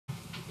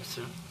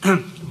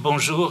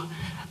Bonjour,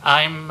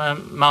 I'm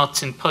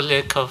Martin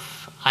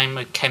Poliakoff. I'm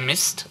a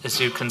chemist, as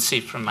you can see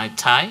from my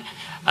tie.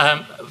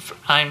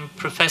 I'm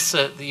professor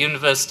at the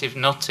University of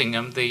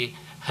Nottingham, the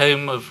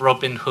home of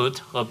Robin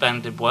Hood,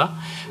 Robin des Bois,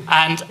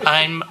 and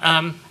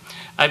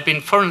I've been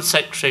Foreign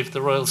Secretary of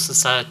the Royal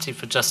Society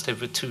for just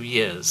over 2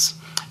 years.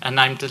 And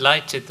I'm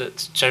delighted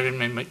that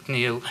Jeremy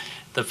McNeill,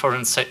 the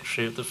Foreign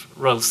Secretary of the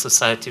Royal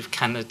Society of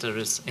Canada,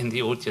 is in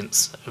the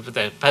audience over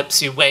there.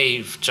 Perhaps you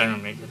wave,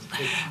 Jeremy.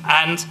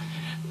 And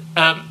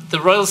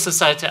the Royal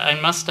Society, I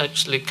must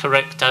actually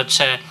correct our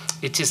chair,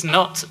 it is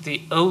not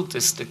the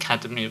oldest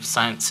Academy of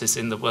Sciences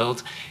in the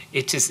world.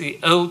 It is the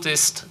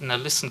oldest, now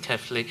listen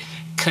carefully,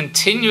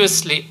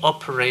 continuously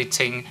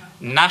operating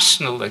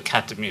National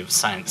Academy of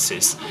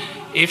Sciences.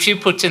 If you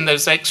put in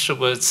those extra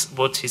words,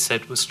 what he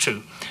said was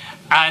true.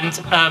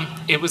 And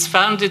it was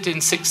founded in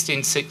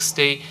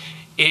 1660.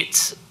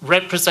 It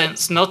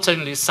represents not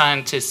only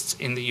scientists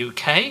in the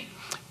UK,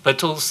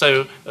 but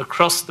also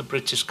across the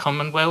British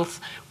Commonwealth.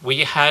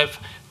 We have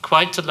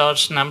quite a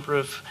large number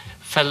of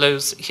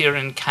fellows here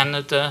in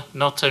Canada,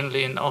 not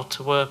only in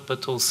Ottawa,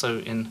 but also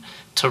in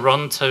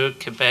Toronto,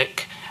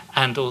 Quebec,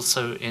 and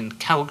also in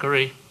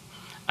Calgary,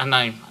 and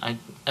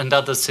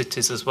other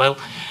cities as well.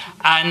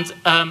 And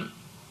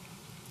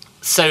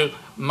so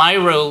my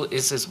role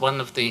is as one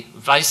of the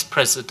vice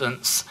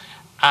presidents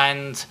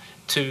and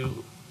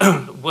to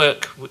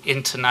work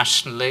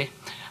internationally.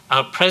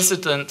 Our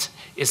president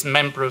is a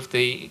member of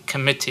the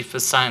Committee for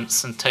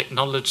Science and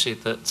Technology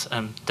that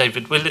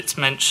David Willits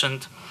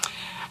mentioned.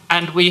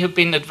 And we have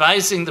been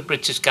advising the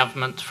British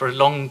government for a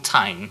long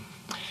time.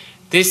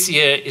 This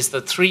year is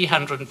the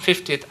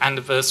 350th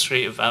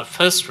anniversary of our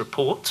first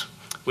report,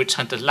 which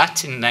had a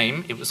Latin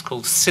name. It was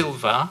called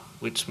Silva,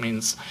 which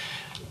means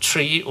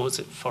tree, or is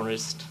it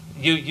forest?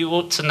 You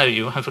ought to know,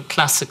 you have a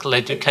classical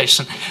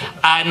education.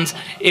 And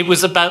it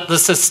was about the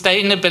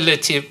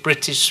sustainability of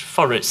British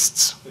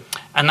forests.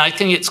 And I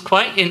think it's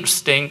quite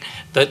interesting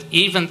that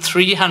even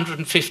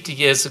 350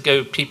 years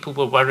ago, people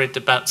were worried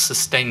about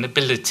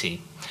sustainability.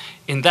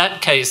 In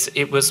that case,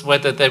 it was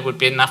whether there would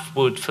be enough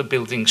wood for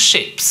building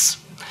ships.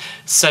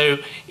 So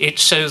it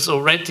shows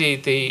already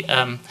the,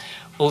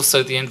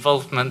 also the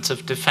involvement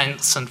of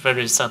defense and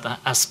various other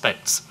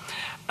aspects.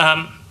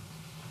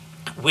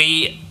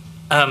 We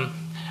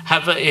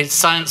have a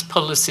science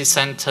policy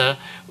center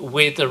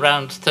with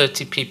around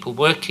 30 people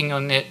working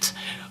on it,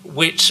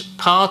 which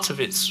part of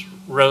its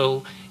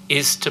role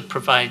is to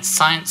provide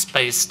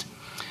science-based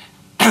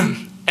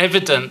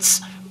evidence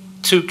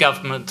to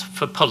government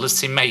for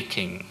policy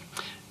making.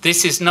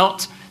 This is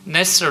not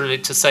necessarily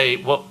to say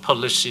what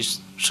policies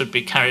should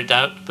be carried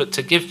out, but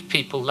to give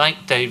people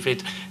like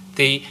David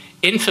the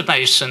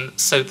information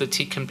so that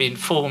he can be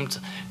informed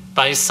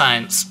by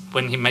science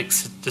when he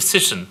makes a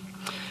decision.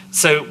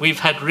 So we've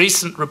had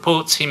recent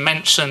reports. He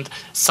mentioned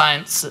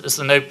science as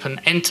an open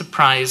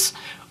enterprise,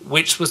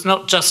 which was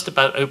not just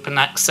about open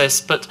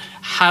access, but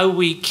how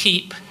we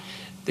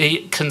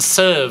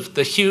conserve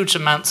the huge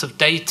amounts of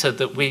data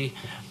that we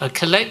are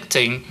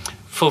collecting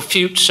for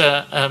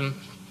future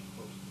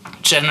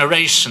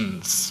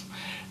generations.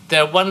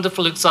 There are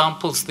wonderful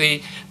examples.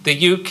 The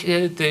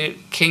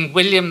King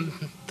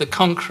William the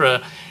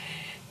Conqueror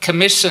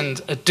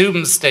commissioned a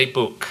doomsday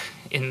book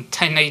in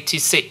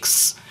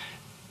 1086,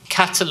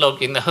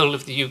 cataloguing the whole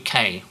of the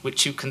UK,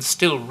 which you can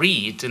still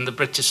read in the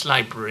British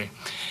Library.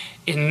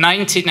 In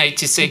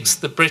 1986,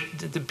 the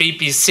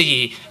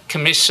BBC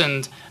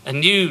commissioned a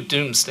new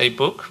doomsday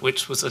book,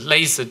 which was a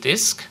laser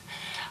disc,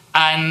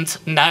 and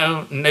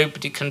now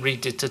nobody can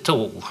read it at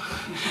all.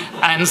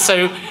 And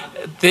so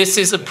this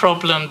is a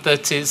problem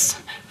that is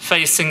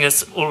facing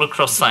us all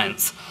across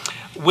science.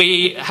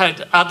 We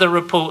had other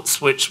reports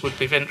which would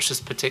be of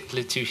interest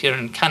particularly to here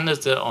in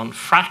Canada on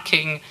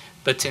fracking,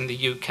 but in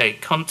the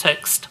UK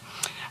context.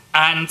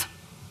 And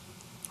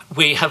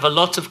we have a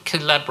lot of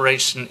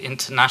collaboration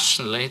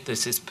internationally.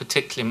 This is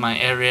particularly my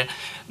area,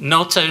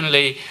 not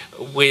only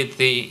with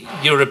the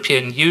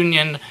European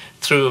Union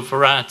through a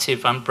variety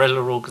of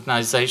umbrella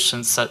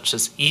organizations such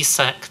as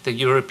ESAC, the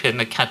European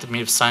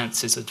Academy of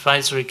Sciences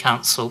Advisory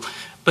Council,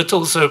 but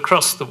also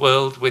across the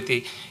world with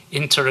the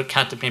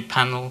Inter-Academy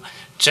Panel.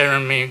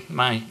 Jeremy,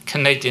 my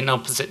Canadian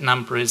opposite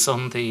number, is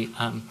on the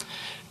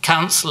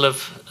Council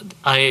of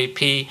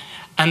IAP.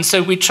 And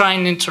so we try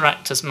and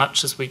interact as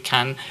much as we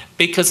can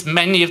because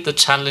many of the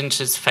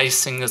challenges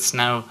facing us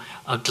now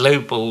are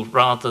global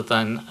rather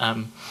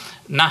than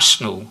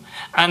national.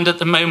 And at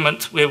the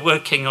moment, we're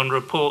working on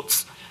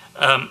reports,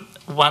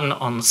 one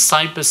on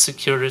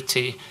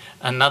cybersecurity,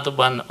 another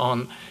one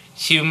on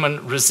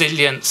human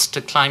resilience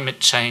to climate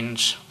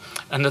change,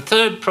 and a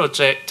third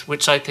project,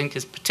 which I think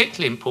is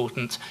particularly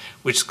important,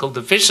 which is called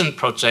the Vision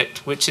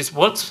Project, which is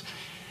what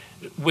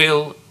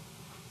will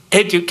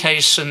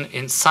education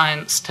in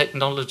science,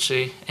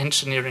 technology,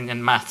 engineering,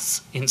 and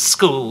maths in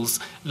schools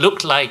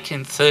look like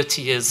in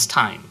 30 years'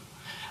 time.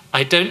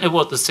 I don't know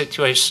what the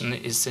situation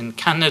is in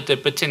Canada,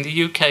 but in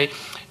the UK,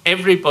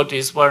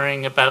 everybody's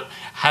worrying about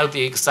how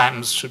the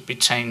exams should be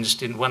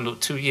changed in 1 or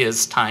 2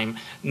 years' time.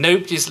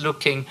 Nobody's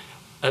looking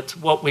at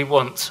what we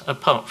want,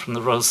 apart from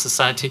the Royal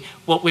Society,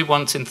 what we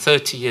want in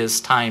 30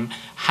 years' time,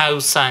 how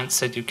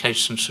science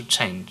education should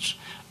change.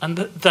 And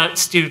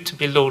that's due to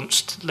be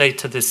launched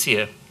later this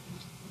year.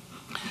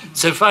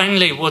 So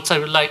finally, what I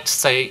would like to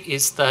say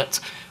is that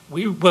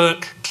we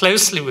work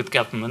closely with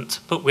government,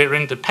 but we're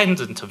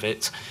independent of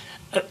it.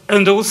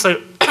 And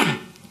also,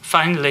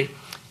 finally,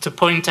 to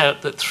point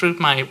out that through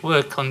my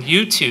work on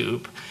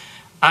YouTube,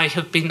 I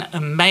have been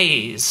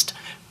amazed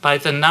by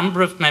the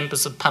number of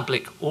members of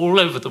public all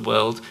over the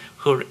world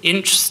who are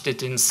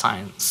interested in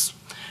science.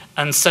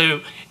 And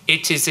so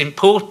it is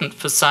important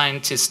for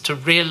scientists to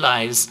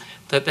realize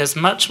that there's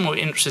much more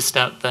interest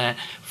out there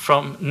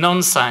from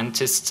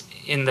non-scientists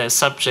in their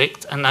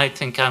subject, and I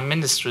think our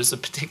minister is a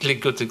particularly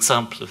good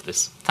example of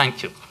this.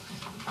 Thank you.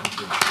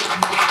 Thank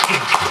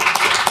you.